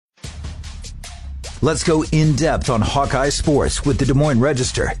Let's go in-depth on Hawkeye sports with the Des Moines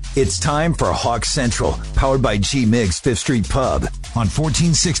Register. It's time for Hawk Central, powered by G. Miggs Fifth Street Pub on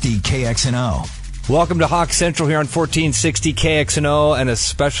 1460 KXNO. Welcome to Hawk Central here on 1460 KXNO and a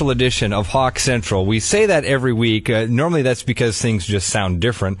special edition of Hawk Central. We say that every week. Normally that's because things just sound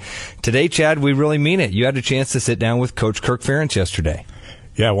different. Today, Chad, we really mean it. You had a chance to sit down with Coach Kirk Ferentz yesterday.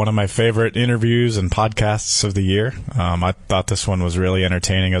 Yeah, one of my favorite interviews and podcasts of the year. I thought this one was really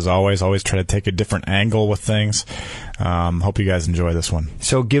entertaining as always. Always try to take a different angle with things. Hope you guys enjoy this one.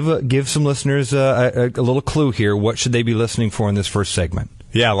 So give some listeners a little clue here. What should they be listening for in this first segment?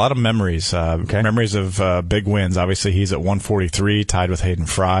 Yeah, a lot of memories. Memories of big wins. Obviously, he's at 143, tied with Hayden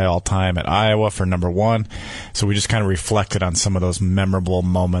Fry all time at Iowa for number one. So we just kind of reflected on some of those memorable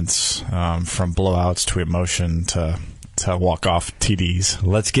moments, from blowouts to emotion to walk-off TDs.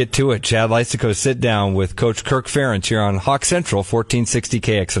 Let's get to it. Chad Leistikow, sit down with Coach Kirk Ferentz here on Hawk Central, 1460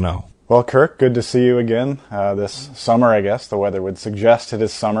 KXNO. Well, Kirk, good to see you again this summer, I guess. The weather would suggest it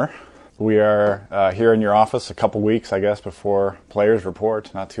is summer. We are here in your office a couple weeks, I guess, before players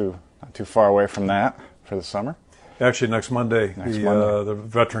report. Not too far away from that for the summer. Actually, next Monday, the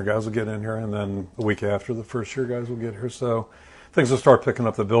veteran guys will get in here, and then a week after, the first-year guys will get here. So things will start picking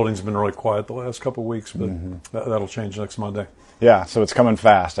up. The building's been really quiet the last couple of weeks, but that'll change next Monday. Yeah, so it's coming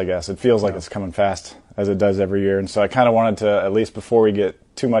fast, I guess. It feels like it's coming fast, as it does every year. And so I kind of wanted to, at least before we get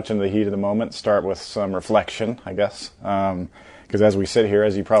too much into the heat of the moment, start with some reflection, I guess. Because as we sit here,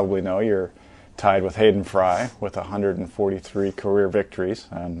 as you probably know, you're tied with Hayden Fry with 143 career victories.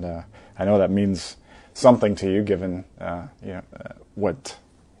 And I know that means something to you, given what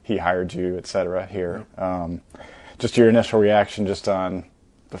he hired you, et cetera, here. Just your initial reaction just on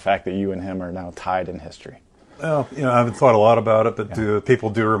the fact that you and him are now tied in history. Well, I haven't thought a lot about it, but people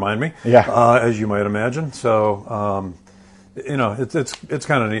do remind me, as you might imagine. So, it's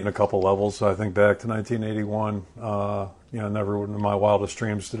kind of neat in a couple levels. I think back to 1981. Never in my wildest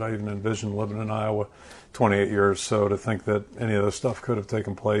dreams did I even envision living in Iowa 28 years. So to think that any of this stuff could have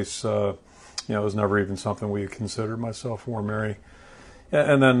taken place, was never even something we considered, myself or Mary.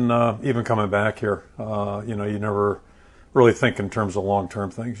 And then even coming back here, you never really think in terms of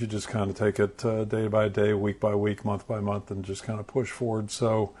long-term things. You just kind of take it day by day, week by week, month by month, and just kind of push forward.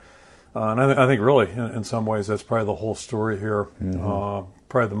 So, and I think really, in some ways, that's probably the whole story here.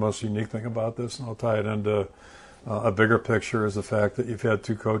 Probably the most unique thing about this, and I'll tie it into a bigger picture, is the fact that you've had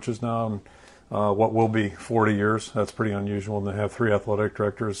two coaches now, and what will be 40 years. That's pretty unusual, and they have three athletic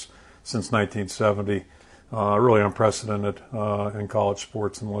directors since 1970. Really unprecedented in college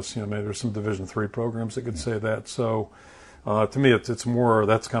sports, unless maybe there's some Division III programs that could say that. So to me, it's more,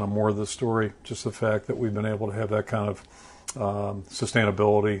 that's kind of more of the story, just the fact that we've been able to have that kind of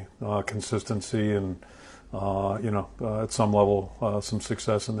sustainability, consistency, and at some level some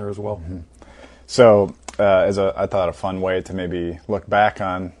success in there as well. So I thought a fun way to maybe look back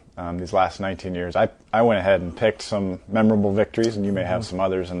on these last 19 years, I went ahead and picked some memorable victories, and you may have some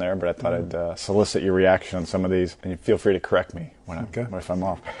others in there, but I thought I'd solicit your reaction on some of these, and feel free to correct me if I'm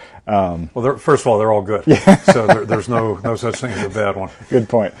off. Well, first of all, they're all good, so there's no such thing as a bad one. Good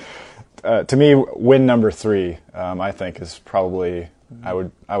point. To me, win number 3, I think, is probably, I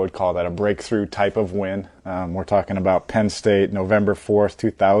would call that a breakthrough type of win. We're talking about Penn State, November 4th,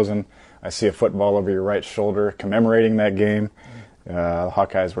 2000. I see a football over your right shoulder commemorating that game. The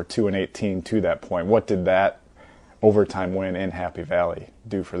Hawkeyes were 2-18 to that point. What did that overtime win in Happy Valley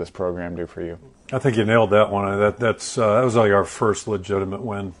do for this program, do for you? I think you nailed that one. That was like our first legitimate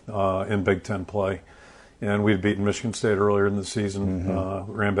win in Big Ten play. And we'd beaten Michigan State earlier in the season,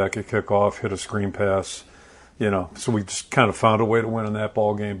 ran back a kickoff, hit a screen pass. So we just kind of found a way to win in that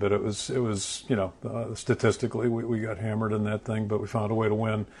ball game. But it was statistically we got hammered in that thing, but we found a way to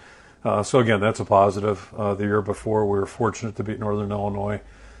win. So again, that's a positive. The year before, we were fortunate to beat Northern Illinois,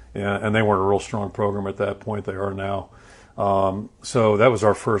 and they weren't a real strong program at that point. They are now. So that was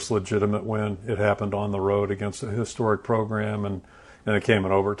our first legitimate win. It happened on the road against a historic program, and it came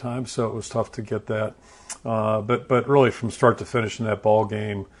in overtime. So it was tough to get that. But really, from start to finish in that ball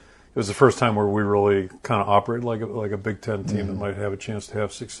game, it was the first time where we really kind of operated like a Big Ten team that might have a chance to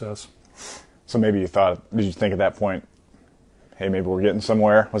have success. So maybe did you think at that point, hey, maybe we're getting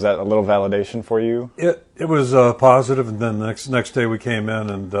somewhere? Was that a little validation for you? It was positive, and then the next day we came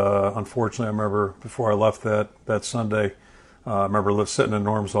in, and unfortunately, I remember before I left that Sunday, I remember sitting in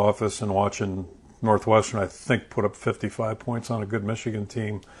Norm's office and watching Northwestern, I think, put up 55 points on a good Michigan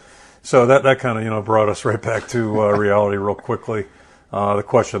team. So that kind of brought us right back to reality real quickly. The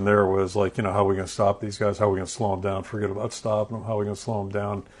question there was how are we going to stop these guys? How are we going to slow them down? Forget about stopping them. How are we going to slow them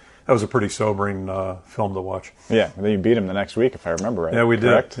down? was a pretty sobering film to watch. Yeah, and then you beat him the next week, if I remember right. Yeah, we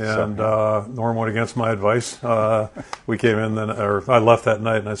Correct? did. And Norm went against my advice. We came in, I left that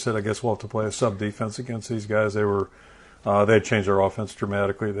night, and I said, I guess we'll have to play a sub defense against these guys. They had changed their offense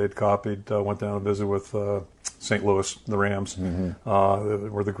dramatically. They'd copied, went down and visited with St. Louis, the Rams. They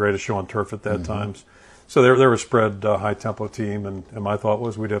were the greatest show on turf at that time. So they were a spread, high-tempo team, and my thought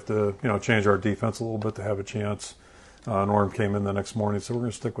was we'd have to change our defense a little bit to have a chance. Norm came in the next morning, so we're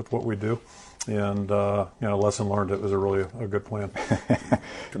going to stick with what we do. And, lesson learned, it was really a good plan.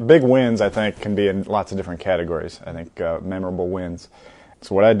 Big wins, I think, can be in lots of different categories. I think memorable wins.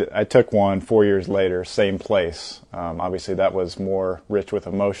 So what I took one 4 years later, same place. Obviously, that was more rich with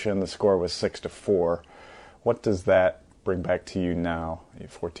emotion. The score was 6-4. What does that bring back to you now,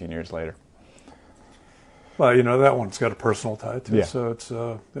 14 years later? Well, that one's got a personal tie to it. Yeah.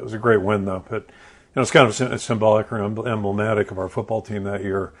 So it was a great win, though. But it's kind of symbolic or emblematic of our football team that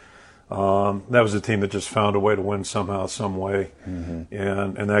year. That was a team that just found a way to win somehow, some way.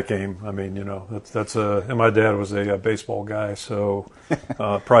 And that game, I mean, and my dad was a baseball guy, so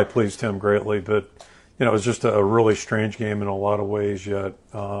probably pleased him greatly. But it was just a really strange game in a lot of ways, yet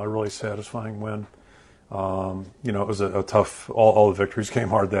a really satisfying win. It was a tough. All the victories came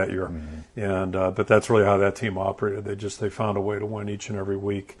hard that year, and but that's really how that team operated. They found a way to win each and every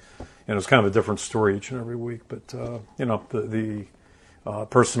week, and it was kind of a different story each and every week. But the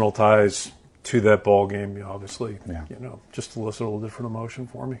personal ties to that ball game, obviously, just elicit a little different emotion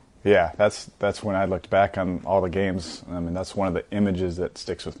for me. Yeah, that's when I looked back on all the games. I mean, that's one of the images that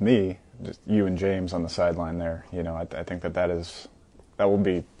sticks with me. Just you and James on the sideline there. I think that will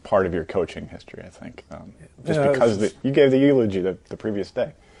be part of your coaching history, I think, because you gave the eulogy the previous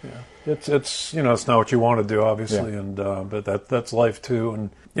day. Yeah, it's it's not what you want to do, obviously, and but that's life too,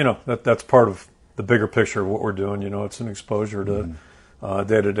 and that's part of the bigger picture of what we're doing. It's an exposure to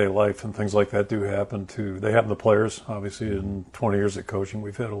day-to-day life, and things like that do happen to players. Obviously, in 20 years of coaching,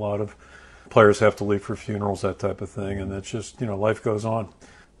 we've had a lot of players have to leave for funerals, that type of thing, and that's just life goes on.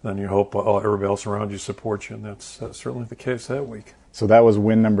 Then you hope everybody else around you supports you, and that's certainly the case that week. So that was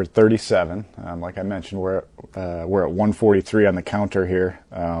win number 37. Like I mentioned, we're at 143 on the counter here.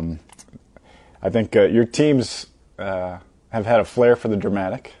 I think your teams have had a flair for the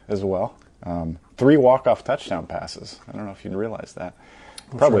dramatic as well. 3 walk-off touchdown passes. I don't know if you realize that.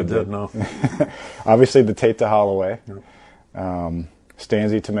 Probably did. No. Obviously, the Tate to Holloway,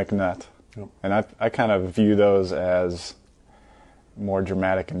 Stanzi to McNutt, and I kind of view those as more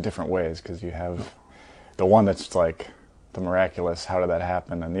dramatic in different ways, because you have the one that's like the miraculous, how did that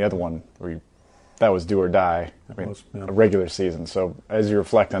happen, and the other one where that was do or die. A regular season. So as you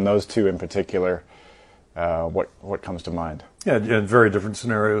reflect on those two in particular, what comes to mind? Yeah, very different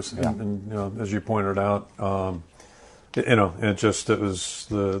scenarios, and as you pointed out, it was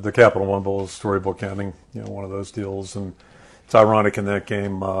the Capital One Bowl, storybook ending, one of those deals, and it's ironic in that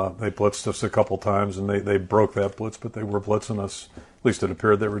game they blitzed us a couple times, and they broke that blitz, but they were blitzing us. At least it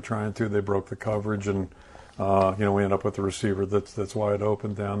appeared they were trying to. They broke the coverage, and we end up with the receiver that's wide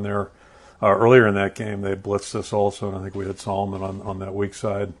open down there. Earlier in that game, they blitzed us also, and I think we had Solomon on that weak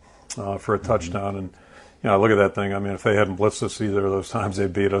side for a touchdown. And I look at that thing. I mean, if they hadn't blitzed us either of those times, they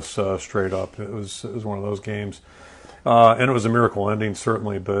beat us straight up. It was one of those games, and it was a miracle ending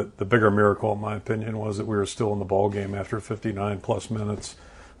certainly. But the bigger miracle, in my opinion, was that we were still in the ball game after 59 plus minutes.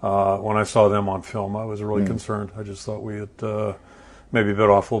 When I saw them on film, I was really concerned. I just thought we had maybe bit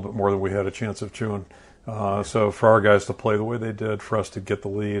off a little bit more than we had a chance of chewing. So for our guys to play the way they did, for us to get the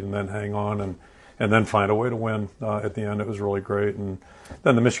lead and then hang on and then find a way to win at the end, it was really great. And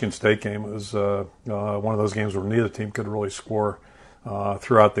then the Michigan State game was one of those games where neither team could really score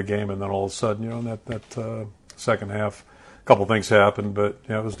throughout the game, and then all of a sudden, in that second half, a couple things happened, but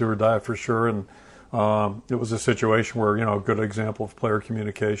it was do or die for sure. And it was a situation where a good example of player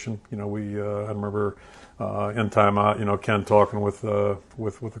communication. I remember in timeout, Ken talking with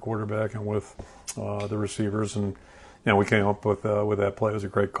the quarterback and with the receivers, and we came up with that play. It was a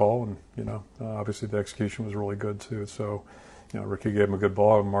great call, and obviously the execution was really good too. So Ricky gave him a good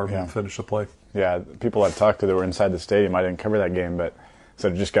ball, and Marvin finished the play. Yeah, people I've talked to that were inside the stadium, I didn't cover that game, but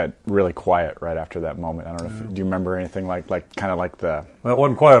said it just got really quiet right after that moment. I don't know if do you remember anything like kind of like the? Well, it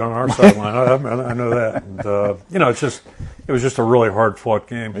wasn't quiet on our sideline. I know that. And, it was just a really hard fought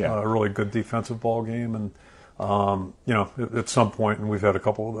game, a really good defensive ball game, and. At some point, and we've had a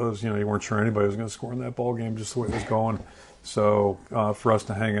couple of those, you weren't sure anybody was going to score in that ball game, just the way it was going. So for us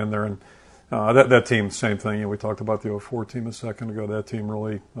to hang in there, and that team, same thing. We talked about the 04 team a second ago. That team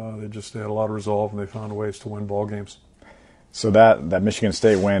really, they had a lot of resolve, and they found ways to win ball games. So that Michigan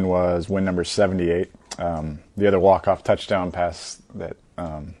State win was win number 78. The other walk-off touchdown pass that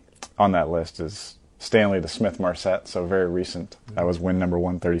on that list is Stanley the Smith Marset, so very recent. That was win number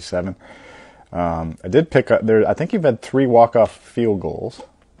 137. I did pick up there. I think you've had 3 walk-off field goals.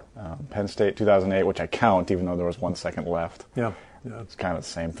 Penn State 2008, which I count, even though there was 1 second left. Yeah, it's kind of the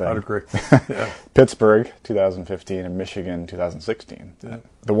same thing. I'd agree. Yeah. Pittsburgh 2015 and Michigan 2016. Yeah.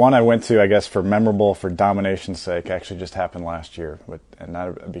 The one I went to, I guess, for memorable for domination's sake, actually just happened last year. And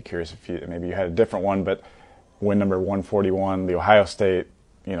I'd be curious if maybe you had a different one, but win number 141, the Ohio State,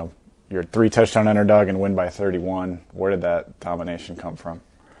 your 3-touchdown underdog and win by 31. Where did that domination come from?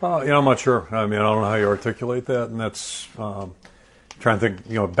 I'm not sure. I mean, I don't know how you articulate that, and that's trying to think.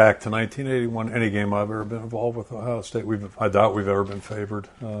 Back to 1981, any game I've ever been involved with Ohio State, I doubt we've ever been favored.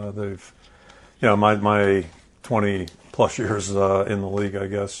 They've, my 20 plus years in the league, I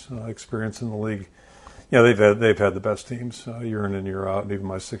guess, experience in the league. They've had the best teams year in and year out, and even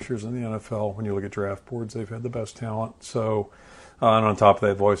my 6 years in the NFL. When you look at draft boards, they've had the best talent. So. And on top of that,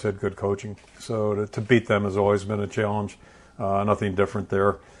 they've always had good coaching. So to beat them has always been a challenge. Nothing different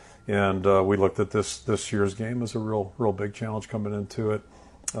there. And we looked at this year's game as a real big challenge coming into it.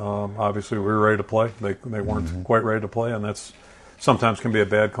 Obviously, we were ready to play. They weren't quite ready to play, and that's sometimes can be a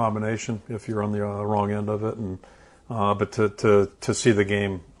bad combination if you're on the wrong end of it. And but to see the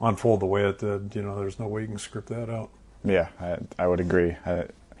game unfold the way it did, there's no way you can script that out. Yeah, I would agree.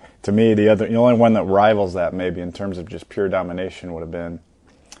 To me, the only one that rivals that maybe in terms of just pure domination would have been,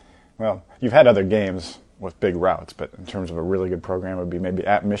 well, you've had other games with big routes, but in terms of a really good program, it would be maybe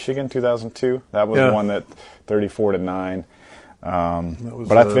at Michigan 2002. That was the one that 34-9.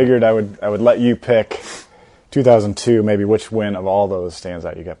 But I figured I would let you pick 2002, maybe which win of all those stands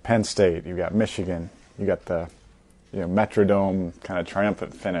out. You got Penn State, you got Michigan, you got the Metrodome kind of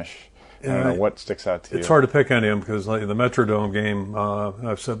triumphant finish. I don't know what sticks out to you. It's hard to pick any of them because the Metrodome game,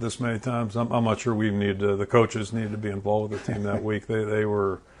 I've said this many times, I'm not sure we need the coaches needed to be involved with the team that week. They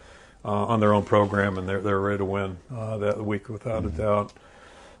were on their own program, and they're ready to win that week without a doubt.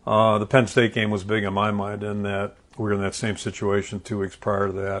 The Penn State game was big in my mind in that we were in that same situation 2 weeks prior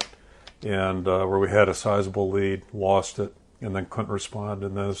to that, and where we had a sizable lead, lost it, and then couldn't respond,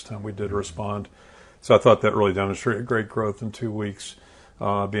 and then this time we did respond. So I thought that really demonstrated great growth in 2 weeks.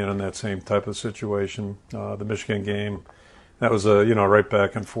 Being in that same type of situation. The Michigan game, that was right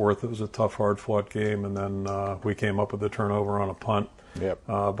back and forth. It was a tough, hard-fought game, and then we came up with a turnover on a punt. Yep.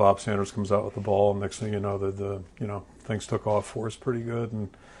 Bob Sanders comes out with the ball, and next thing you know, things took off for us pretty good, and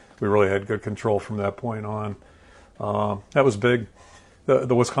we really had good control from that point on. That was big.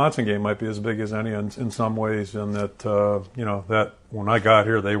 The Wisconsin game might be as big as any in some ways, in that that when I got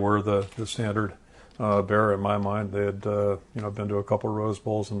here, they were the standard bearer in my mind. They had been to a couple of Rose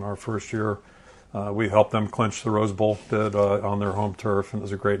Bowls in our first year. We helped them clinch the Rose Bowl on their home turf, and it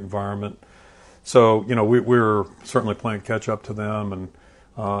was a great environment. So we were certainly playing catch up to them,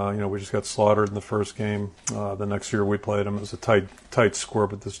 and we just got slaughtered in the first game. The next year we played them. It was a tight score,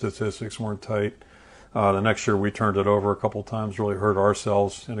 but the statistics weren't tight. The next year we turned it over a couple times, really hurt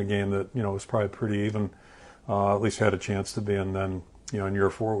ourselves in a game that was probably pretty even. At least had a chance to be, and then in year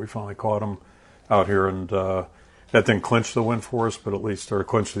 4 we finally caught them out here, and that didn't clinch the win for us, but at least, or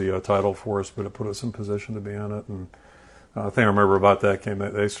clinch the title for us, but it put us in position to be in it. And the thing I remember about that game,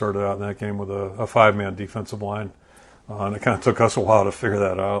 they started out in that game with a 5-man defensive line, and it kind of took us a while to figure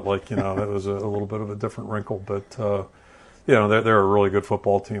that out. It was a little bit of a different wrinkle, but they're a really good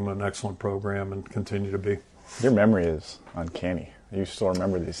football team, an excellent program, and continue to be. Your memory is uncanny. You still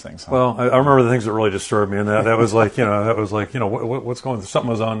remember these things, huh? Well, I remember the things that really disturbed me, and that was what's going on? Something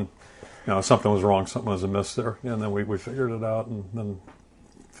was on. Something was wrong, something was amiss there, and then we figured it out, and then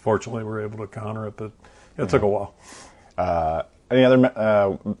fortunately we were able to counter it, but it took a while. Any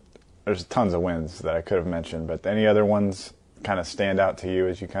other? There's tons of wins that I could have mentioned, but any other ones kind of stand out to you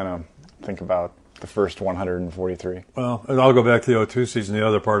as you kind of think about the first 143? Well, and I'll go back to the 2002 season. The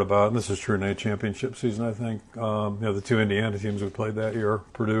other part about, and this is true in a championship season, I think, the 2 Indiana teams we played that year,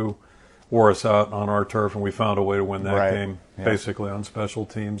 Purdue wore us out on our turf, and we found a way to win that game, basically on special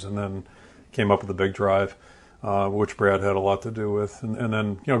teams, and then came up with a big drive, which Brad had a lot to do with. And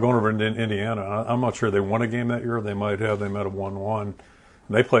then, going over into Indiana, I'm not sure they won a game that year. They might have won one.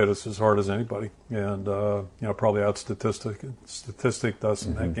 They played us as hard as anybody, and probably out statisticked us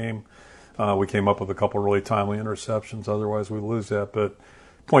in that game. We came up with a couple really timely interceptions. Otherwise, we lose that. But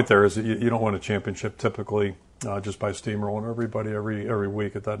point there is that you don't win a championship typically just by steamrolling everybody every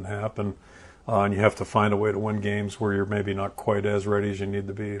week. It doesn't happen, and you have to find a way to win games where you're maybe not quite as ready as you need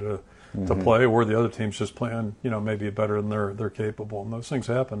to be to play, or the other team's just playing maybe better than they're capable. And those things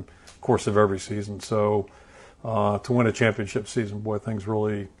happen, of course, of every season. So. To win a championship season, boy, things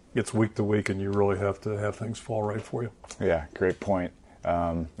really, it's week to week, and you really have to have things fall right for you. Yeah, great point.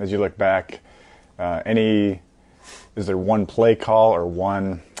 As you look back, is there one play call or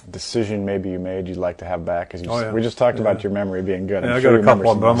one decision maybe you made you'd like to have back? Because we just talked about your memory being good. Yeah, I got a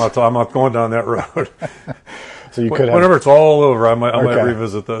couple, but I'm not going down that road. So you could whenever it's all over, I might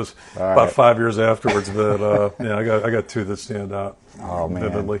revisit those about 5 years afterwards. But I got two that stand out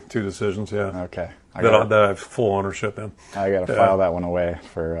vividly. Two decisions, Okay. That I have full ownership in. I got to file that one away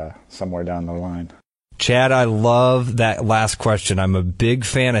for somewhere down the line. Chad, I love that last question. I'm a big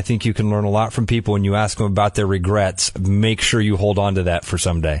fan. I think you can learn a lot from people when you ask them about their regrets. Make sure you hold on to that for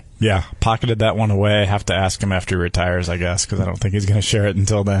someday. Yeah, pocketed that one away. I have to ask him after he retires, I guess, because I don't think he's going to share it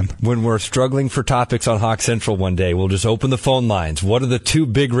until then. When we're struggling for topics on Hawk Central one day, we'll just open the phone lines. What are the two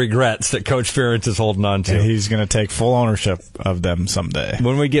big regrets that Coach Ferentz is holding on to? And he's going to take full ownership of them someday.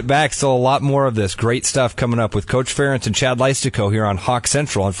 When we get back, still a lot more of this great stuff coming up with Coach Ferentz and Chad Leistikow here on Hawk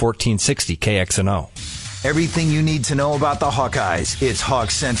Central on 1460 KXNO. Everything you need to know about the Hawkeyes. It's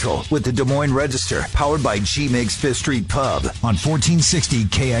Hawk Central with the Des Moines Register, powered by G Migs Fifth Street Pub on 1460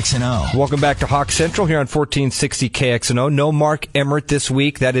 KXNO. Welcome back to Hawk Central here on 1460 KXNO. No Mark Emmert this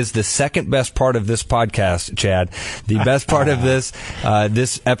week. That is the second best part of this podcast, Chad. The best part of this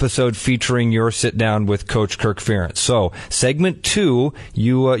episode featuring your sit down with Coach Kirk Ferentz. So, segment 2,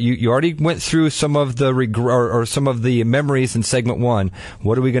 you already went through some of the some of the memories in segment 1.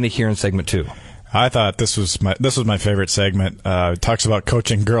 What are we going to hear in segment 2? I thought this was my favorite segment. It talks about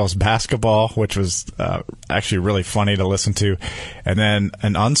coaching girls basketball, which was actually really funny to listen to, and then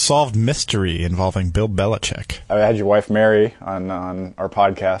an unsolved mystery involving Bill Belichick. I had your wife Mary on our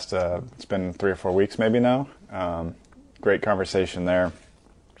podcast. It's been 3 or 4 weeks maybe now. Great conversation there.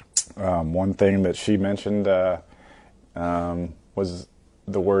 One thing that she mentioned was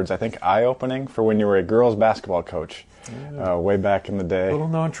the words, I think, eye-opening for when you were a girls basketball coach. Way back in the day. Little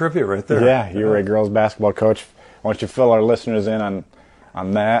known trivia right there. Yeah, you were a girls basketball coach. Why don't you fill our listeners in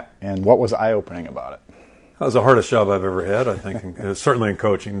on that, and what was eye-opening about it? That was the hardest job I've ever had, I think, certainly in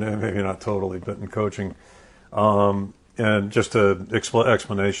coaching, maybe not totally, but in coaching. And just an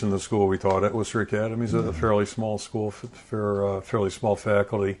explanation, the school we taught at, Worcester Academy, is a fairly small school for fairly small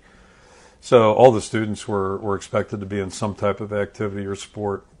faculty. So all the students were expected to be in some type of activity or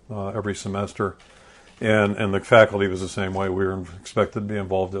sport every semester. And the faculty was the same way. We were expected to be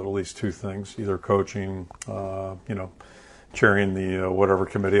involved in at least 2 things, either coaching, chairing the whatever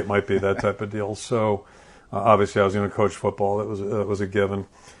committee it might be, that type of deal. So obviously I was going to coach football. That was a given.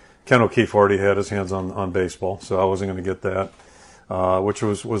 Ken O'Keefe already had his hands on baseball, so I wasn't going to get that, which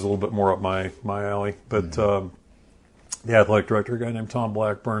was a little bit more up my alley. But the athletic director, a guy named Tom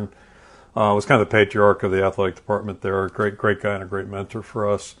Blackburn, was kind of the patriarch of the athletic department there. Great guy and a great mentor for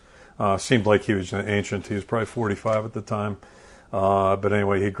us. Seemed like he was ancient. He was probably 45 at the time. But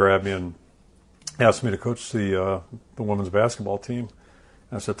anyway, he grabbed me and asked me to coach the women's basketball team.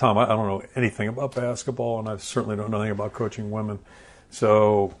 And I said, Tom, I don't know anything about basketball, and I certainly don't know anything about coaching women.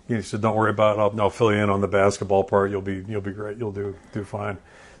 So he said, don't worry about it. I'll fill you in on the basketball part. You'll be great. You'll do fine.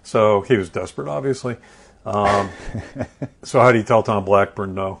 So he was desperate, obviously. So how do you tell Tom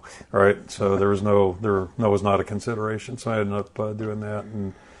Blackburn no? All right. So there was no was not a consideration. So I ended up doing that.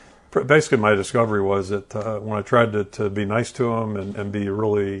 And basically my discovery was that when I tried to be nice to him and be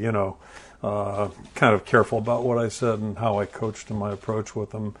really, kind of careful about what I said and how I coached and my approach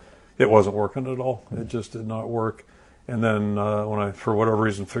with him, it wasn't working at all. It just did not work. And then when I, for whatever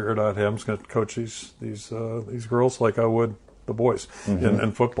reason, figured out, hey, I'm just going to coach these girls like I would the boys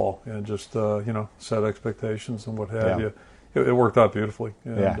in football, and just set expectations and what have you. It worked out beautifully,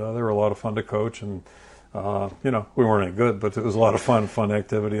 and they were a lot of fun to coach. And we weren't any good, but it was a lot of fun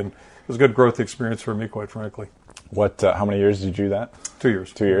activity, and it was a good growth experience for me, quite frankly. What? How many years did you do that? 2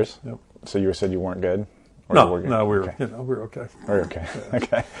 years. 2 years. Yep. So you said you weren't good? No, we were okay. We were okay. We were okay.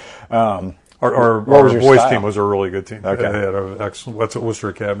 Okay. Our boys style? Team was a really good team. Okay. They had that's what Worcester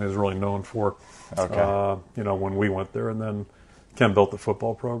Academy is really known for. Okay. When we went there, and then Ken built the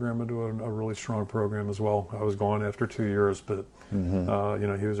football program into a really strong program as well. I was gone after 2 years, but he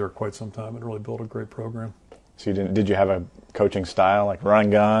was there quite some time and really built a great program. So did you have a coaching style like run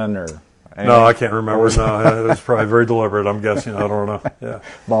and gun or anything? No, I can't remember. No, it was probably very deliberate, I'm guessing. I don't know. Yeah.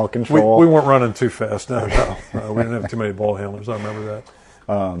 Ball control. We weren't running too fast. No. We didn't have too many ball handlers. I remember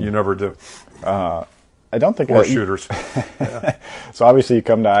that. You never do. I don't think or shooters. Yeah. So obviously you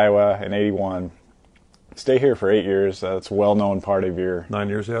come to Iowa in '81. Stay here for 8 years. That's a well-known part of your 9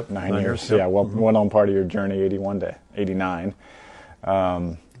 years. Yep. 9 years. Yep. Yeah, well-known part of your journey, 81 to 89.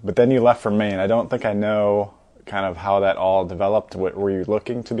 But then you left for Maine. I don't think I know kind of how that all developed. Were you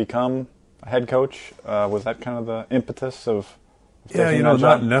looking to become a head coach? Was that kind of the impetus of? Yeah,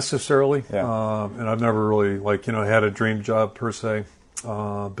 not necessarily. Yeah. And I've never really had a dream job per se.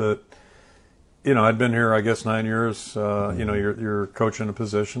 But I'd been here, I guess, 9 years. You're coaching a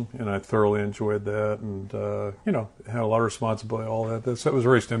position, and I thoroughly enjoyed that, and had a lot of responsibility, all that. So it was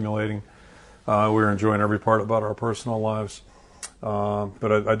very stimulating. We were enjoying every part about our personal lives.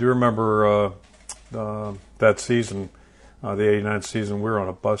 But I do remember that season, the '89 season. We were on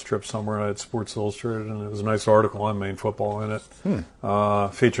a bus trip somewhere, and I had Sports Illustrated, and it was a nice article on Maine football in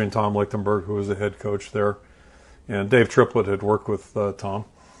it, featuring Tom Lichtenberg, who was the head coach there, and Dave Triplett had worked with Tom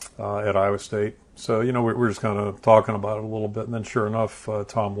at Iowa State. So we were just kind of talking about it a little bit, and then sure enough,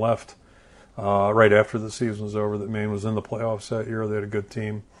 Tom left right after the season was over. That Maine was in the playoffs that year. They had a good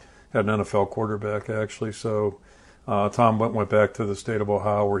team, had an NFL quarterback actually. So Tom went back to the state of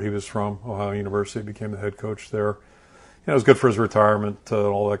Ohio, where he was from, Ohio University, became the head coach there. It was good for his retirement,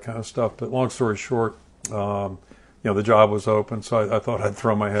 all that kind of stuff. But long story short, the job was open, so I thought I'd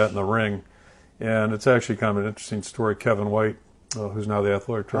throw my hat in the ring. And it's actually kind of an interesting story. Kevin White, who's now the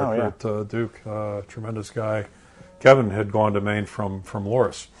athletic director at Duke, tremendous guy. Kevin had gone to Maine from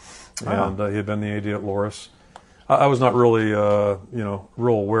Loras, and he had been the AD at Loras. I was not really, real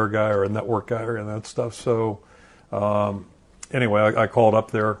aware guy or a network guy or any of that stuff. So anyway, I called up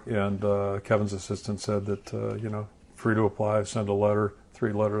there, and Kevin's assistant said that, free to apply, send a letter,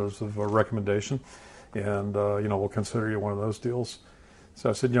 3 letters of recommendation, and, we'll consider you one of those deals.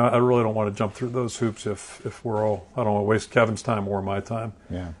 So I said, I really don't want to jump through those hoops if we're all, I don't want to waste Kevin's time or my time.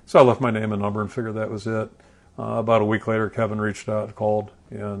 Yeah. So I left my name and number and figured that was it. About a week later, Kevin reached out, called,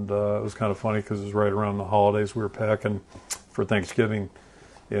 and it was kind of funny because it was right around the holidays. We were packing for Thanksgiving,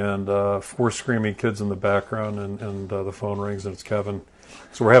 and 4 screaming kids in the background, and the phone rings, and it's Kevin.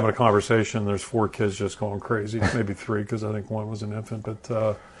 So we're having a conversation. There's 4 kids just going crazy, maybe 3 because I think one was an infant,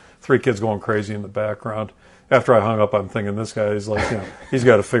 but 3 kids going crazy in the background. After I hung up, I'm thinking, this guy is like, he's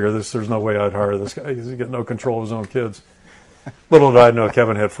got to figure this. There's no way I'd hire this guy. He's got no control of his own kids. Little did I know,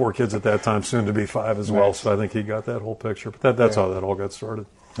 Kevin had 4 kids at that time, soon to be 5 as well. So I think he got that whole picture. But that's how that all got started.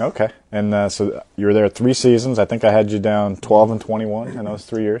 Okay. And so you were there 3 seasons. I think I had you down 12 and 21 in those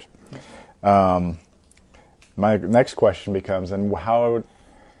 3 years. My next question becomes, and how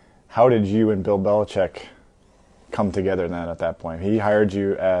did you and Bill Belichick come together then at that point? He hired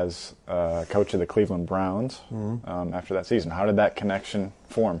you as coach of the Cleveland Browns after that season. How did that connection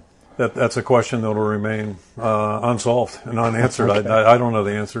form? That's a question that will remain unsolved and unanswered. Okay. I don't know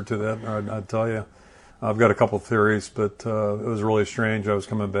the answer to that. I'd tell you. I've got a couple of theories, but it was really strange. I was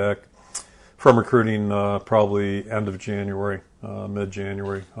coming back from recruiting probably end of January,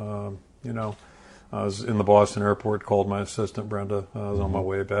 mid-January. I was in the Boston airport, called my assistant, Brenda. I was on my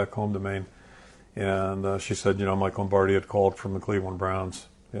way back home to Maine. And she said, Mike Lombardi had called from the Cleveland Browns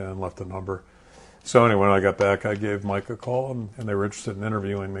and left a number. So anyway, when I got back, I gave Mike a call, and they were interested in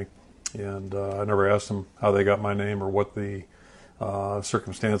interviewing me. And I never asked them how they got my name or what the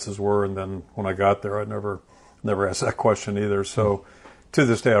circumstances were. And then when I got there, I never asked that question either. So to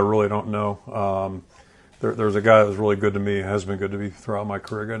this day, I really don't know. There's a guy that was really good to me, has been good to me throughout my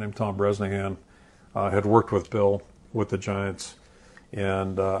career, a guy named Tom Bresnahan. Had worked with Bill with the Giants.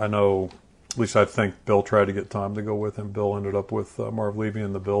 And I know, at least I think Bill tried to get Tom to go with him. Bill ended up with Marv Levy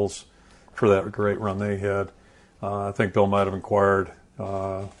and the Bills for that great run they had. I think Bill might have inquired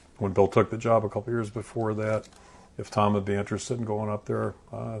when Bill took the job a couple years before that if Tom would be interested in going up there.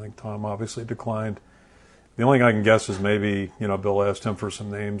 I think Tom obviously declined. The only thing I can guess is maybe, Bill asked him for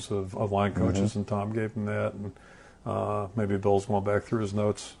some names of line coaches, and Tom gave him that. And maybe Bill's going back through his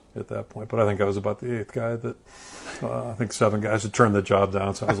notes at that point. But I think I was about the 8th guy that I think 7 guys had turned the job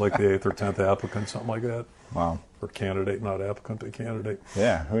down, so I was like the 8th or 10th applicant, something like that. Wow. Or candidate, not applicant, but candidate.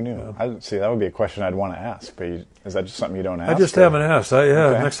 Yeah, who knew? See, that would be a question I'd want to ask, but is that just something you don't ask? I just haven't asked.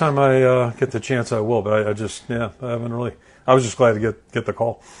 Okay. Next time I get the chance, I will, but I haven't really. I was just glad to get the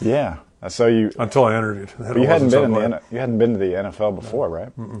call. Yeah. So you until I interviewed. But you hadn't been to the NFL before,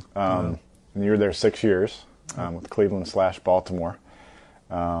 right? And you were there 6 years with Cleveland/Baltimore.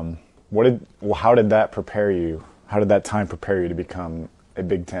 How did that prepare you? How did that time prepare you to become a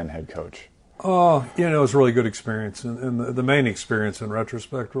Big Ten head coach? It was a really good experience, and the main experience in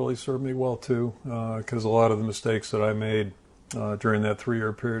retrospect really served me well too, because a lot of the mistakes that I made during that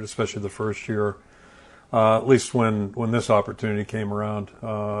 3-year period, especially the first year, at least when this opportunity came around,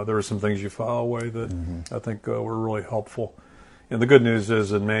 there were some things you file away that I think were really helpful. And the good news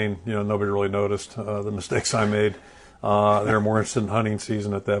is in Maine, nobody really noticed the mistakes I made. They were more interested in hunting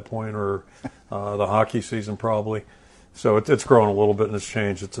season at that point, or the hockey season probably. So it's grown a little bit and it's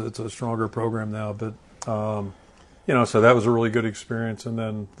changed. It's a stronger program now, but so that was a really good experience. And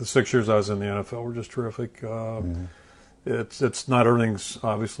then the 6 years I was in the NFL were just terrific. it's not everything's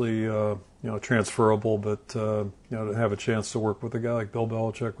obviously transferable, but to have a chance to work with a guy like Bill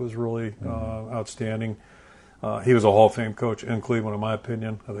Belichick was really outstanding. He was a Hall of Fame coach in Cleveland, in my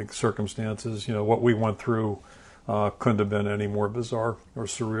opinion. I think circumstances, what we went through couldn't have been any more bizarre or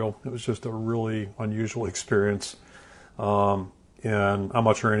surreal. It was just a really unusual experience, and I'm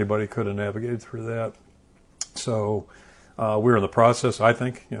not sure anybody could have navigated through that. So we were in the process, I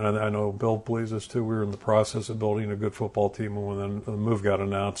think, I know Bill believes this too, we were in the process of building a good football team, and when the move got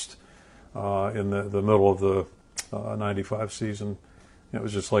announced in the middle of the 95 season, it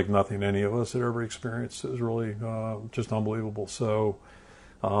was just like nothing any of us had ever experienced. It was really just unbelievable. So,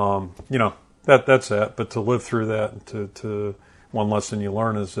 that's that. But to live through that, and to one lesson you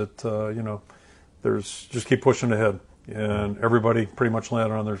learn is that, there's just keep pushing ahead. And everybody pretty much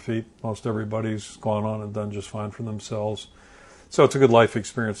landed on their feet. Most everybody's gone on and done just fine for themselves. So it's a good life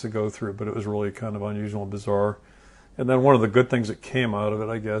experience to go through, but it was really kind of unusual and bizarre. And then one of the good things that came out of it,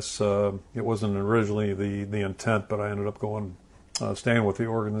 I guess, it wasn't originally the intent, but I ended up staying with the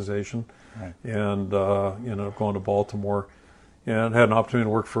organization, right. And ended up going to Baltimore, and had an opportunity to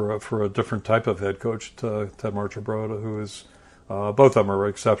work for a different type of head coach, Ted Marchibroda, who is both of them are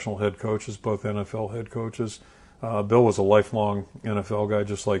exceptional head coaches, both NFL head coaches. Bill was a lifelong NFL guy,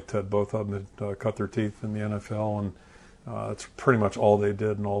 just like Ted. Both of them had cut their teeth in the NFL, and it's pretty much all they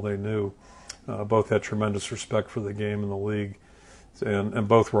did and all they knew. Both had tremendous respect for the game and the league. And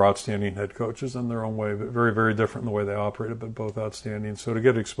both were outstanding head coaches in their own way, but very, very different in the way they operated, but both outstanding. So to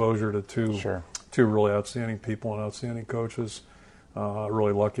get exposure to two really outstanding people and outstanding coaches,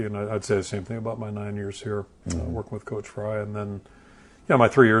 really lucky. And I'd say the same thing about my 9 years here, working with Coach Fry. And then, my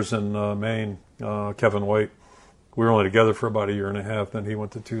 3 years in Maine, Kevin White, we were only together for about a year and a half. Then he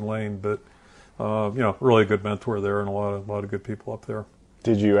went to Tulane, but really a good mentor there, and a lot of good people up there.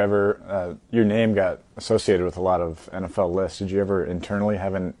 Did you ever, your name got associated with a lot of NFL lists. Did you ever internally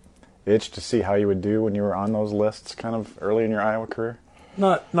have an itch to see how you would do when you were on those lists kind of early in your Iowa career?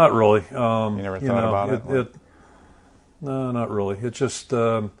 Not really. You never thought about it? No, not really. It's just,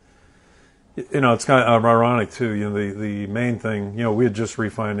 it's kind of ironic too. The main thing, we had just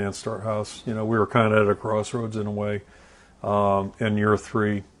refinanced our house. We were kind of at a crossroads in a way. In year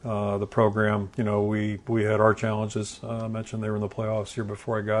 3, the program, we had our challenges. I mentioned they were in the playoffs year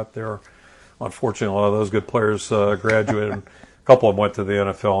before I got there. Unfortunately, a lot of those good players graduated. A couple of them went to the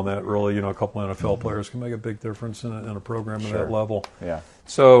NFL, and that really, a couple of NFL players can make a big difference in a program at that level. Yeah.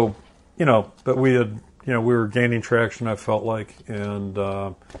 So, but we had, we were gaining traction, I felt like, and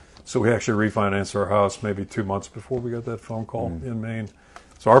so we actually refinanced our house maybe 2 months before we got that phone call in Maine.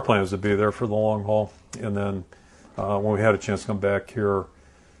 So our plan was to be there for the long haul, and then when we had a chance to come back here,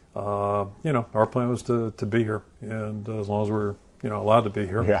 our plan was to be here, and as long as we're allowed to be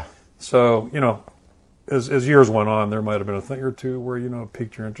here. Yeah. So as years went on, there might have been a thing or two where it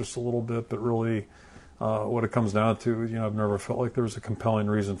piqued your interest a little bit, but really, what it comes down to, I've never felt like there was a compelling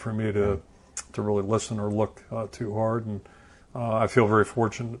reason for me to really listen or look too hard, and I feel very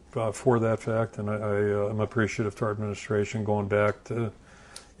fortunate for that fact, and I am appreciative to our administration going back to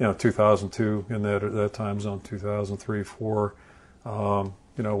 2002 in that time zone, 2003, 4,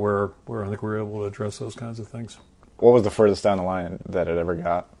 where I think we were able to address those kinds of things. What was the furthest down the line that it ever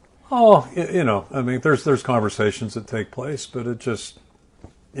got? Oh, there's conversations that take place, but it just,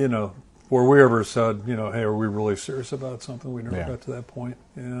 where we ever said, hey, are we really serious about something? We never got to that point.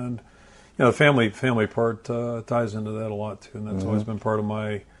 And, the family part ties into that a lot too, and that's always been part of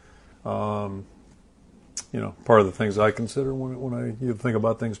my, part of the things I consider when you think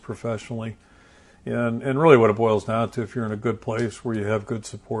about things professionally. And really what it boils down to, if you're in a good place where you have good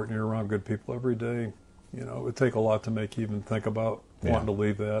support and you're around good people every day, it would take a lot to make you even think about wanting to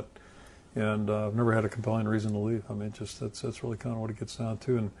leave that. And I've never had a compelling reason to leave. That's really kind of what it gets down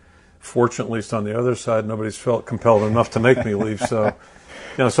to. And fortunately, it's on the other side, nobody's felt compelled enough to make me leave. So,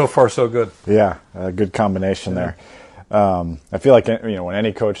 so far so good. Yeah, a good combination there. I feel like when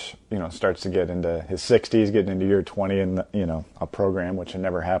any coach starts to get into his 60s, getting into year 20 in a program, which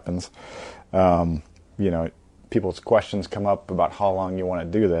never happens, people's questions come up about how long you want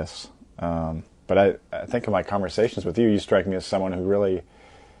to do this. But I think in my conversations with you, you strike me as someone who really,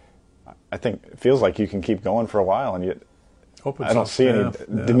 I think, feels like you can keep going for a while, and yet I don't see any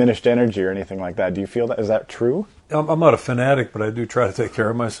diminished energy or anything like that. Do you feel that? Is that true? I'm not a fanatic, but I do try to take care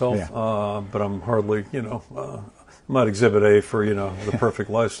of myself. Yeah. But I'm hardly, I'm not exhibit A for, the perfect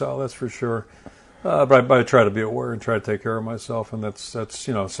lifestyle, that's for sure. But I try to be aware and try to take care of myself, and that's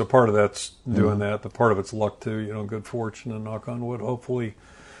so part of that's doing that, but part of it's luck too, good fortune, and knock on wood, hopefully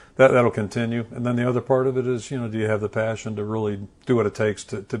that'll continue. And then the other part of it is, do you have the passion to really do what it takes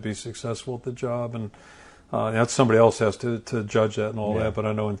to be successful at the job? And somebody else has to judge that and all that, but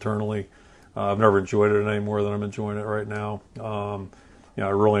I know internally I've never enjoyed it any more than I'm enjoying it right now. I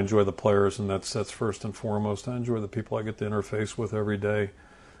really enjoy the players, and that's first and foremost. I enjoy the people I get to interface with every day,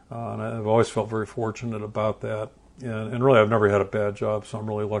 and I've always felt very fortunate about that. And really, I've never had a bad job, so I'm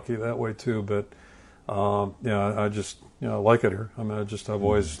really lucky that way too. But I just like it here. I mean, I've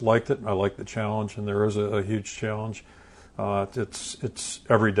always liked it. I like the challenge, and there is a huge challenge. It's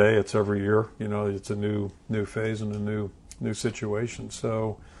every day. It's every year. It's a new phase and a new situation.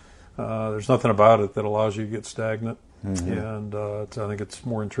 So there's nothing about it that allows you to get stagnant. And I think it's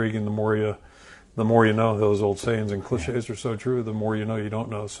more intriguing the more you know. Those old sayings and cliches are so true. The more you know, you don't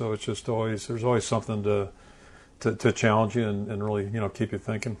know. So it's just there's always something to challenge you and really keep you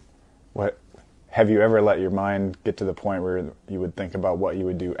thinking. What have you ever let your mind get to the point where you would think about what you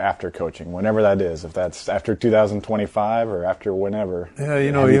would do after coaching, whenever that is, if that's after 2025 or after whenever? Yeah,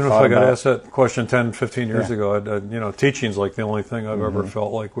 even if I got asked that question 10, 15 years ago, teaching's like the only thing I've ever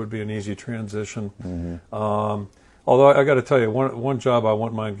felt like would be an easy transition. Although I got to tell you, one job I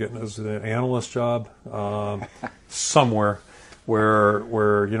wouldn't mind getting is an analyst job somewhere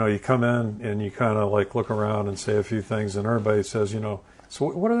where you come in and you kind of like look around and say a few things, and everybody says, so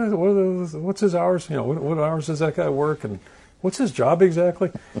what's his hours? What hours does that guy work, and what's his job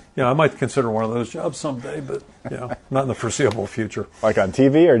exactly? I might consider one of those jobs someday, but not in the foreseeable future. Like on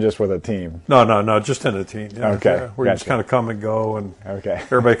TV or just with a team? No, just in a team. Okay, where you just kind of come and go, and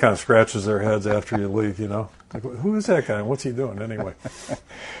everybody kind of scratches their heads after you leave. Like, who is that guy and what's he doing anyway?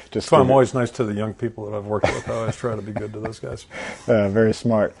 So I'm always nice to the young people that I've worked with. I always try to be good to those guys. Very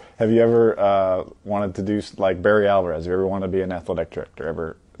smart. Have you ever wanted to do like Barry Alvarez? Have you ever wanted to be an athletic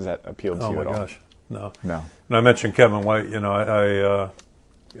director? Has that appealed to you at all? Oh my gosh, no. And I mentioned Kevin White.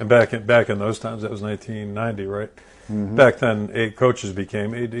 And back in those times, that was 1990, right? Back then, coaches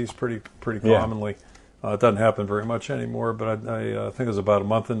became ADs pretty commonly. It doesn't happen very much anymore, but I think it was about a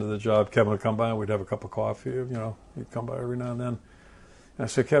month into the job, Kevin would come by and we'd have a cup of coffee. He'd come by every now and then. And I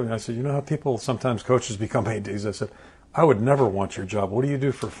said, Kevin, you know how people, sometimes coaches become ADs? I said, I would never want your job. What do you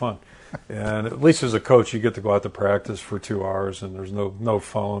do for fun? And at least as a coach, you get to go out to practice for 2 hours, and there's no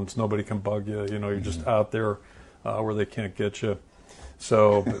phones. Nobody can bug you. You're just out there where they can't get you.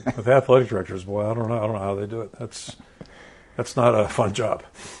 So with athletic directors, boy, I don't know how they do it. That's not a fun job.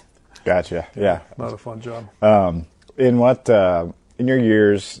 Gotcha. Yeah. Not a fun job. In your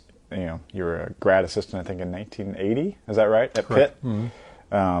years, you were a grad assistant, I think, in 1980. Is that right? At Correct.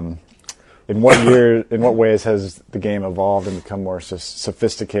 Pitt? In what ways has the game evolved and become more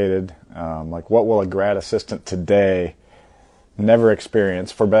sophisticated? Like, what will a grad assistant today never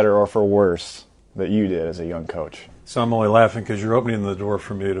experience, for better or for worse, that you did as a young coach? So I'm only laughing because you're opening the door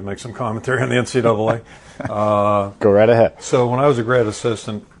for me to make some commentary on the NCAA. Go right ahead. So when I was a grad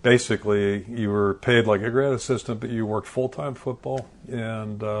assistant, basically you were paid like a grad assistant, but you worked full-time football.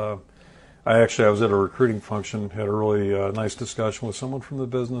 And I was at a recruiting function, had a really nice discussion with someone from the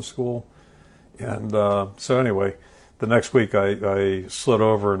business school. And so anyway, the next week I slid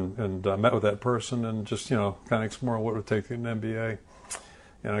over and met with that person and just, kind of exploring what it would take to get an MBA.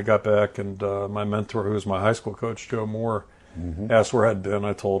 And I got back, and my mentor, who was my high school coach, Joe Moore, asked where I'd been.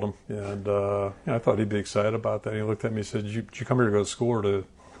 I told him, and I thought he'd be excited about that. He looked at me and said, did you come here to go to school or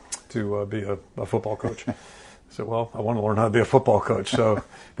to be a football coach? I said, well, I want to learn how to be a football coach. So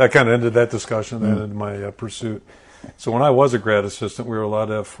that kind of ended that discussion, that ended my pursuit. So when I was a grad assistant, we were allowed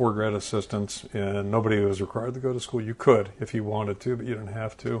to have 4 grad assistants, and nobody was required to go to school. You could if you wanted to, but you didn't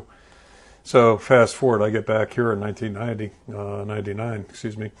have to. So fast forward, I get back here in 99,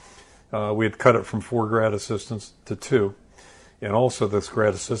 we had cut it from 4 grad assistants to 2. And also those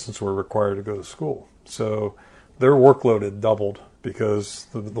grad assistants were required to go to school. So their workload had doubled because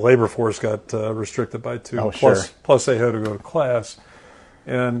the labor force got restricted by 2. Oh, plus they had to go to class.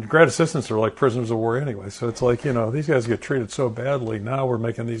 And grad assistants are like prisoners of war anyway. So it's like, these guys get treated so badly. Now we're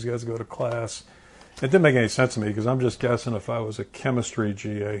making these guys go to class. It didn't make any sense to me because I'm just guessing if I was a chemistry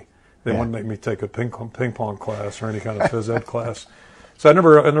GA, they wouldn't make me take a ping pong class or any kind of phys ed class. So I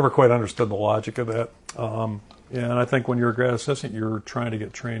never quite understood the logic of that. And I think when you're a grad assistant, you're trying to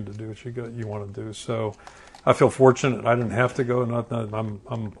get trained to do what you want to do. So I feel fortunate I didn't have to go.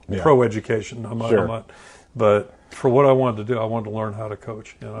 I'm pro education. I'm not. But for what I wanted to do, I wanted to learn how to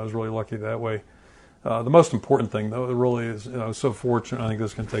coach, and I was really lucky that way. The most important thing, though, really is I was so fortunate. I think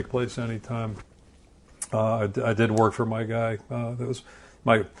this can take place anytime. I did work for my guy. That was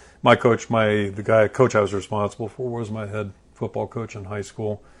my coach. The coach I was responsible for was my head football coach in high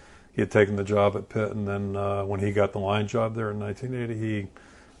school. He had taken the job at Pitt, and then when he got the line job there in 1980, he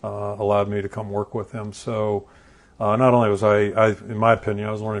allowed me to come work with him. So not only was I, in my opinion,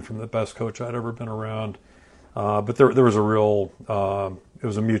 I was learning from the best coach I'd ever been around. But there was a real, it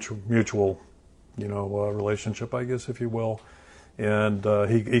was a mutual, relationship, I guess, if you will. And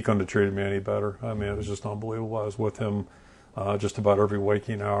he couldn't have treated me any better. I mean, it was just unbelievable. I was with him just about every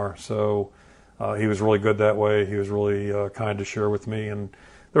waking hour. So he was really good that way. He was really kind to share with me. And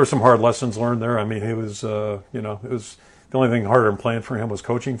there were some hard lessons learned there. I mean, he was, it was the only thing harder than playing for him was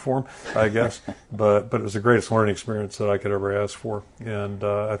coaching for him, I guess. but it was the greatest learning experience that I could ever ask for. And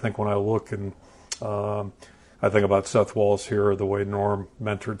I think when I look and I think about Seth Wallace here, the way Norm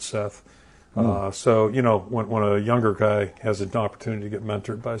mentored Seth. So, when a younger guy has an opportunity to get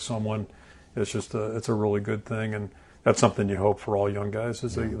mentored by someone, it's just it's a really good thing. And that's something you hope for all young guys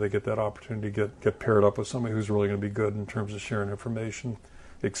is they get that opportunity to get paired up with somebody who's really going to be good in terms of sharing information,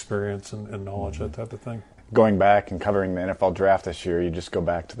 experience, and knowledge, that type of thing. Going back and covering the NFL draft this year, you just go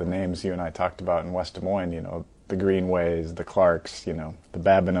back to the names you and I talked about in West Des Moines, the Greenways, the Clarks, the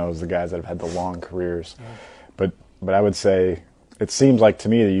Babineaus, the guys that have had the long careers. Yeah. But I would say it seems like to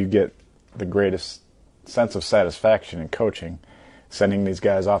me that you get the greatest sense of satisfaction in coaching, sending these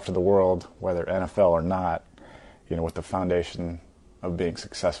guys off to the world, whether NFL or not, with the foundation of being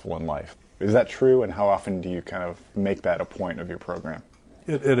successful in life. Is that true, and how often do you kind of make that a point of your program?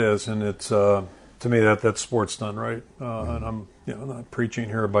 It is, and it's to me that's sports done right. And I'm not preaching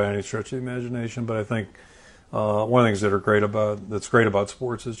here by any stretch of the imagination, but I think one of the things that's great about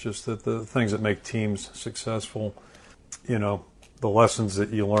sports is just that the things that make teams successful, the lessons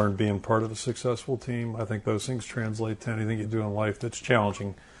that you learn being part of a successful team, I think those things translate to anything you do in life that's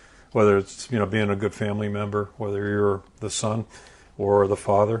challenging, whether it's, being a good family member, whether you're the son or the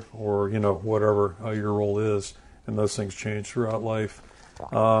father or, whatever your role is, and those things change throughout life.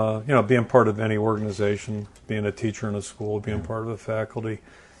 Being part of any organization, being a teacher in a school, being part of the faculty,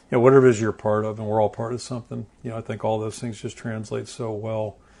 whatever it is you're part of, and we're all part of something, I think all those things just translate so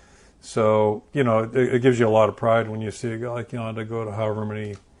well. So, it gives you a lot of pride when you see a guy like Jan go to however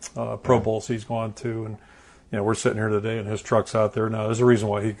many Pro Bowls he's gone to. And, we're sitting here today and his truck's out there. Now, there's a reason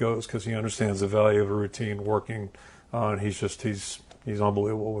why he goes, because he understands the value of a routine working. And he's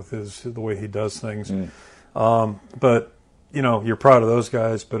unbelievable with the way he does things. But, you're proud of those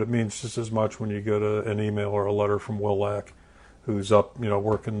guys, but it means just as much when you get an email or a letter from Will Lack, who's up,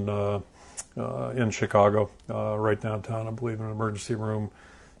 working in Chicago, right downtown, I believe, in an emergency room.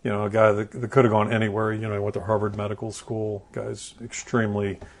 A guy that could have gone anywhere. He went to Harvard Medical School. Guy's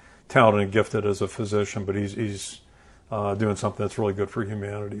extremely talented and gifted as a physician, but he's doing something that's really good for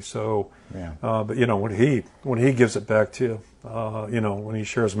humanity. So, but when he gives it back to you, when he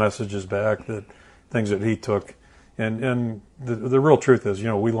shares messages back, that things that he took, and the real truth is,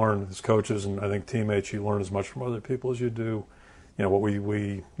 we learn as coaches, and I think teammates, you learn as much from other people as you do. What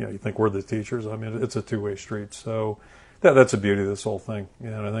you think we're the teachers. I mean, it's a two-way street. So. That's the beauty of this whole thing.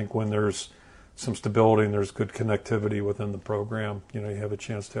 And I think when there's some stability and there's good connectivity within the program, you have a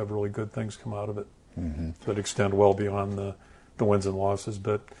chance to have really good things come out of it that extend well beyond the wins and losses.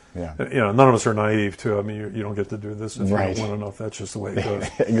 But, none of us are naive, too. I mean, you don't get to do this if you don't win enough. That's just the way it goes.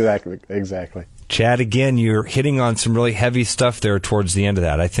 Exactly. Chad, again, you're hitting on some really heavy stuff there towards the end of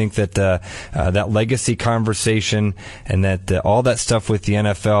that. I think that that legacy conversation and that all that stuff with the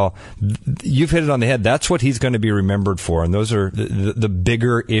NFL, you've hit it on the head. That's what he's going to be remembered for, and those are the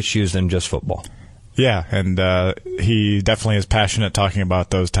bigger issues than just football. Yeah, and he definitely is passionate talking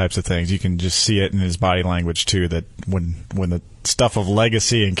about those types of things. You can just see it in his body language, too, that when the stuff of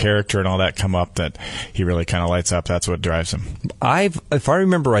legacy and character and all that come up, that he really kind of lights up. That's what drives him. If I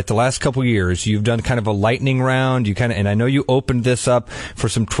remember right, the last couple of years, you've done kind of a lightning round. And I know you opened this up for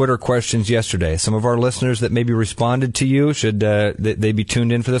some Twitter questions yesterday. Some of our listeners that maybe responded to you, should they be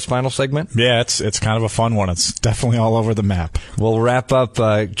tuned in for this final segment? Yeah, it's kind of a fun one. It's definitely all over the map. We'll wrap up.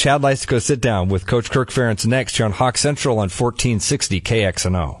 Chad Leistikow sit down with Coach Kirk Ferentz next here on Hawk Central on 1460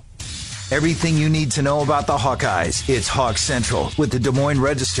 KXNO. Everything you need to know about the Hawkeyes. It's Hawk Central with the Des Moines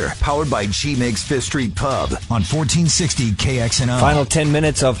Register, powered by G-Mig's 5th Street Pub on 1460 KXNO. Final 10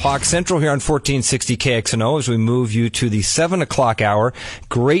 minutes of Hawk Central here on 1460 KXNO as we move you to the 7 o'clock hour.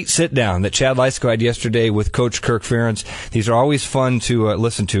 Great sit down that Chad Leistikow had yesterday with Coach Kirk Ferentz. These are always fun to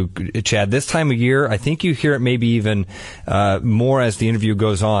listen to, Chad. This time of year, I think you hear it maybe even more as the interview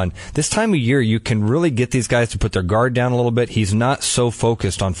goes on. This time of year, you can really get these guys to put their guard down a little bit. He's not so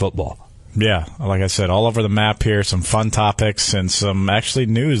focused on football. Yeah, like I said, all over the map here, some fun topics and some actually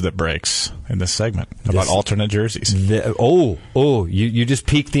news that breaks in this segment about alternate jerseys. You just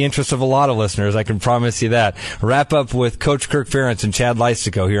piqued the interest of a lot of listeners, I can promise you that. Wrap up with Coach Kirk Ferentz and Chad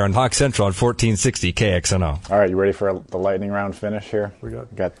Leistikow here on Hawk Central on 1460 KXNO. All right, you ready for the lightning round finish here? We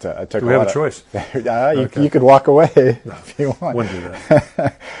got. I took. Do we have a choice? Okay. You could walk away if you want. Wouldn't do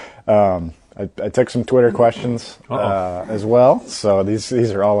that. I took some Twitter questions as well, so these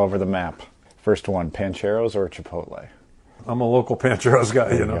are all over the map. First one, Pancheros or Chipotle? I'm a local Pancheros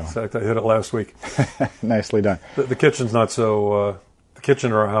guy, you know. In fact, I hit it last week. Nicely done. The kitchen's not so... the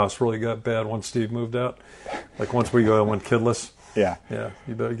kitchen in our house really got bad once Steve moved out. Like once we went kidless. Yeah.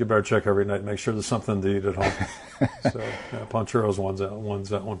 You better check every night, make sure there's something to eat at home. So Pancheros wins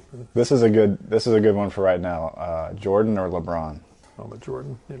that one. This is a good one for right now. Jordan or LeBron? I'm a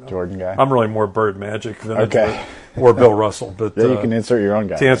Jordan. Jordan guy. I'm really more Bird Magic than or Bill Russell. But you can insert your own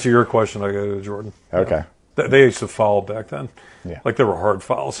guy. To answer your question, I go to Jordan. Okay. They used to foul back then. Yeah. Like they were hard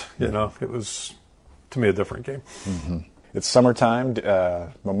fouls. You know, it was to me a different game. Mm-hmm. It's summertime.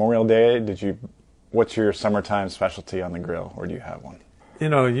 Memorial Day. What's your summertime specialty on the grill, or do you have one?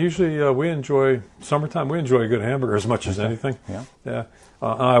 Usually we enjoy summertime. We enjoy a good hamburger as much as anything. Yeah.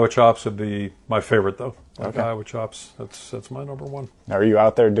 Iowa chops would be my favorite, though. Okay. Iowa chops. That's my number one. Now, are you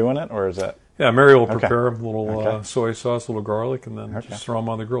out there doing it, or is that? Yeah, Mary will prepare a little soy sauce, a little garlic, and then just throw them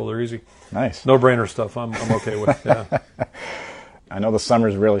on the grill. They're easy. Nice. No-brainer stuff. I'm okay with. Yeah. I know the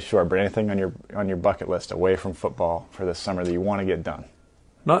summer's really short, but anything on your bucket list away from football for this summer that you want to get done?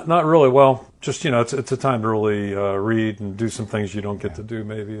 Not really. Well, just it's a time to really read and do some things you don't get to do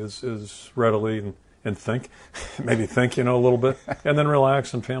maybe as readily and think, maybe think a little bit, and then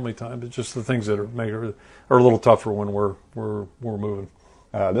relax and family time. It's just the things that are a little tougher when we're moving.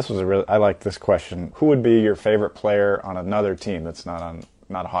 I like this question. Who would be your favorite player on another team that's not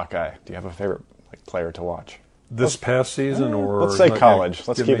a Hawkeye? Do you have a favorite player to watch? This past season, or let's say college.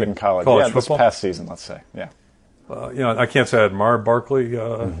 Let's keep it in college. College football? This past season, let's say. Yeah. I can't say I admire Barkley,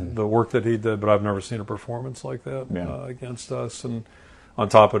 the work that he did, but I've never seen a performance like that against us. And on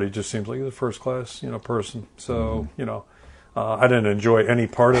top of it, he just seems like a first-class, person. So, I didn't enjoy any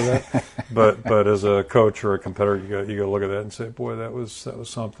part of that, but as a coach or a competitor, you got to look at that and say, boy, that was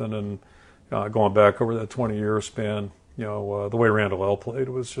something. And going back over that 20-year span, the way Randall L. played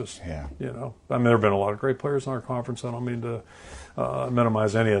was just, I mean, there have been a lot of great players in our conference. I don't mean to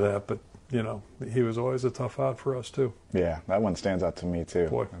minimize any of that, but he was always a tough out for us too. Yeah, that one stands out to me too.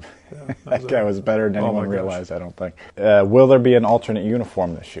 Boy, that guy was better than anyone realized. I don't think. Will there be an alternate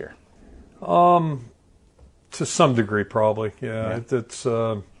uniform this year? To some degree, probably. Yeah. It's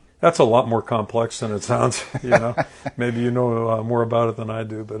that's a lot more complex than it sounds. Maybe more about it than I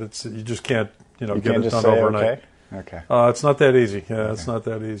do, but you just can't get it done overnight. Okay. It's not that easy. Yeah, it's not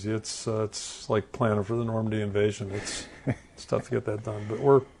that easy. It's like planning for the Normandy invasion. It's tough to get that done, but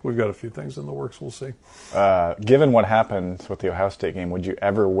we've got a few things in the works. We'll see. Given what happened with the Ohio State game, would you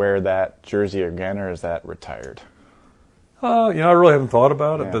ever wear that jersey again, or is that retired? I really haven't thought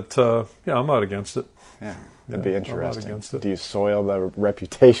about it, but I'm not against it. Yeah, it'd be interesting. I'm not against it. Do you soil the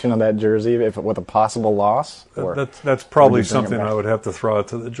reputation of that jersey with a possible loss? That's probably something I would have to throw out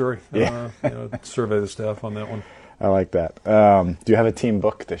to the jury. Yeah. Survey the staff on that one. I like that. Do you have a team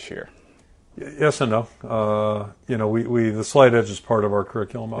book this year? Yes and no. We the Slight Edge is part of our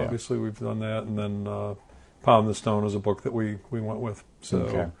curriculum. Obviously, we've done that, and then Pound the Stone is a book that we went with.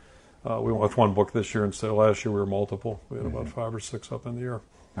 So we went with one book this year instead of last year. We were multiple. We had about 5 or 6 up in the year.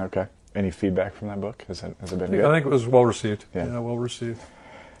 Okay. Any feedback from that book? Has it been good? I think it was well received. Yeah, well received.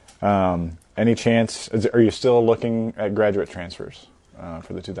 Any chance? Are you still looking at graduate transfers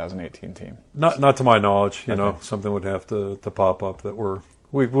for the 2018 team? Not to my knowledge. Something would have to pop up that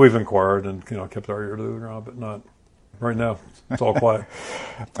we've inquired and kept our ear to the ground, but not right now. It's all quiet.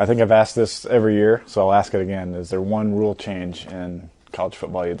 I think I've asked this every year, so I'll ask it again. Is there one rule change in college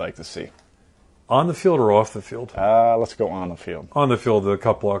football you'd like to see? On the field or off the field? Let's go on the field. On the field, the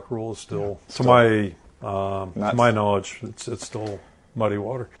cup block rule is still, to my knowledge, it's still muddy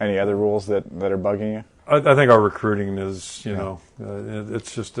water. Any other rules that are bugging you? I think our recruiting is,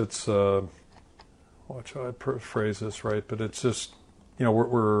 it's watch how I phrase this right, but it's just,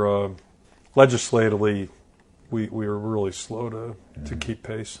 we're legislatively, we're really slow to keep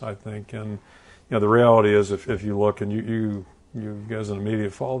pace, I think. And, the reality is if you look and you guys in the media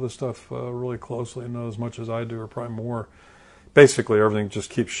follow this stuff really closely and know as much as I do, or probably more. Basically, everything just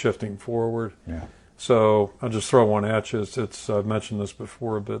keeps shifting forward. Yeah. So I'll just throw one at you. I've mentioned this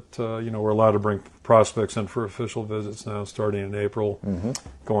before, but we're allowed to bring prospects in for official visits now, starting in April,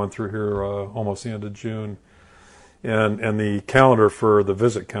 going through here almost the end of June. And the calendar for the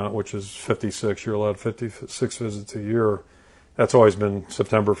visit count, which is 56, you're allowed 56 visits a year. That's always been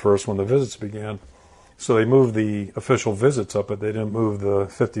September 1st when the visits began. So they moved the official visits up, but they didn't move the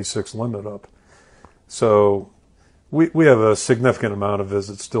 56 limit up. So we have a significant amount of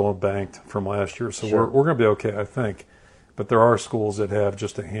visits still banked from last year. So we're going to be okay, I think. But there are schools that have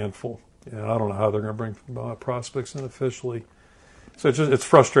just a handful. And I don't know how they're going to bring prospects in officially. So it's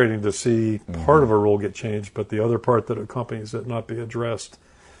frustrating to see part of a rule get changed, but the other part that accompanies it not be addressed.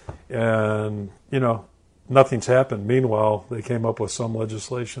 And, nothing's happened. Meanwhile, they came up with some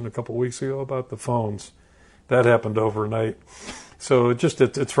legislation a couple of weeks ago about the phones. That happened overnight. So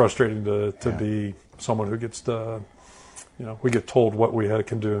it's frustrating to be someone who gets we get told what we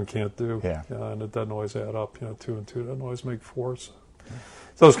can do and can't do. Yeah. And it doesn't always add up. 2 and 2 doesn't always make 4. So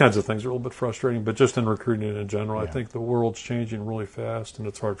those kinds of things are a little bit frustrating. But just in recruiting in general, I think the world's changing really fast, and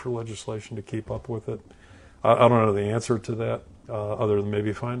it's hard for legislation to keep up with it. I don't know the answer to that, other than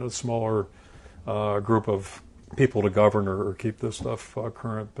maybe find a smaller group of people to govern or keep this stuff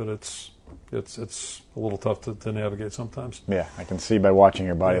current. But it's a little tough to navigate sometimes. Yeah, I can see by watching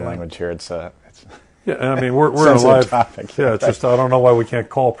your body language here. It's yeah, I mean, we're in a live topic. Yeah, it's just I don't know why we can't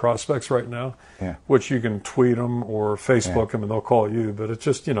call prospects right now. Yeah. Which you can tweet them or Facebook them and they'll call you. But it's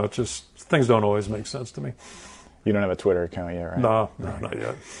just things don't always make sense to me. You don't have a Twitter account yet, right? No, not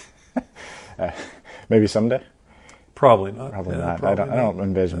yet. Maybe someday. Probably not. Probably not. I don't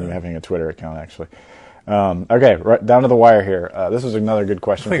envision you having a Twitter account actually. Okay, right down to the wire here. This is another good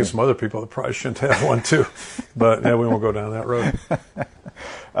question. I think there's some other people that probably shouldn't have one too, but we won't go down that road.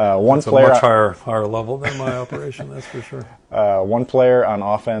 One player, a much higher level than my operation, that's for sure. One player on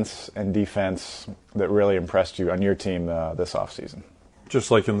offense and defense that really impressed you on your team this offseason. Just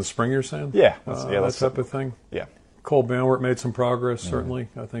like in the spring, you're saying? Yeah, that type of thing. Yeah, Cole Banwart made some progress. Certainly,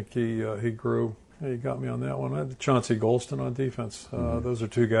 I think he grew. He got me on that one. I had Chauncey Golston on defense. Those are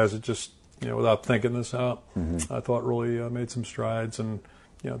two guys that just. Without thinking this out, I thought really made some strides and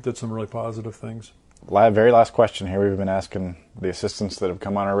did some really positive things. Very last question here. We've been asking the assistants that have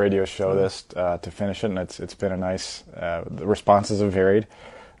come on our radio show this to finish it, and it's been a nice. The responses have varied.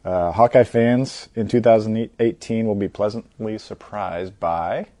 Hawkeye fans in 2018 will be pleasantly surprised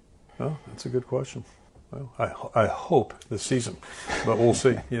by. Oh, that's a good question. Well, I hope this season, but we'll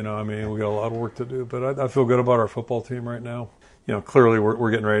see. We got a lot of work to do, but I feel good about our football team right now. Clearly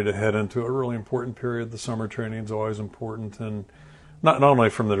we're getting ready to head into a really important period. The summer training is always important, and not only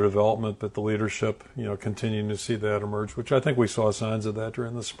from the development, but the leadership, continuing to see that emerge, which I think we saw signs of that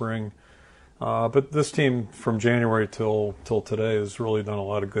during the spring. But this team from January till today has really done a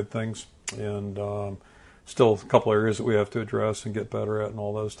lot of good things, and still a couple areas that we have to address and get better at and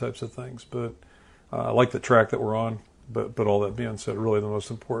all those types of things. But I like the track that we're on. But all that being said, really the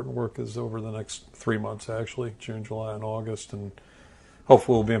most important work is over the next 3 months, actually, June, July, and August, and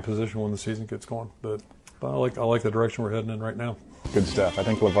hopefully we'll be in position when the season gets going. But I like the direction we're heading in right now. Good stuff. I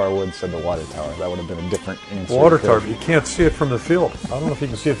think LeVar Wood said the water tower. That would have been a different answer. Water tower. You can't see it from the field. I don't know if you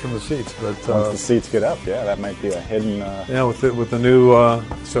can see it from the seats, but once the seats get up, that might be a hidden. Yeah, with the new.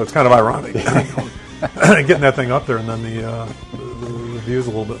 So it's kind of ironic getting that thing up there, and then the view's a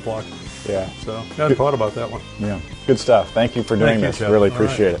little bit blocked. Yeah. So I hadn't thought about that one. Yeah. Good stuff. Thank you for doing this. Jeff. Really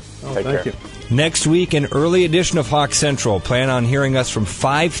appreciate it. Take care. You. Next week, an early edition of Hawk Central. Plan on hearing us from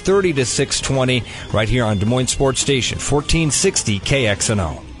 5:30 to 6:20 right here on Des Moines Sports Station, 1460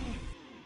 KXNO.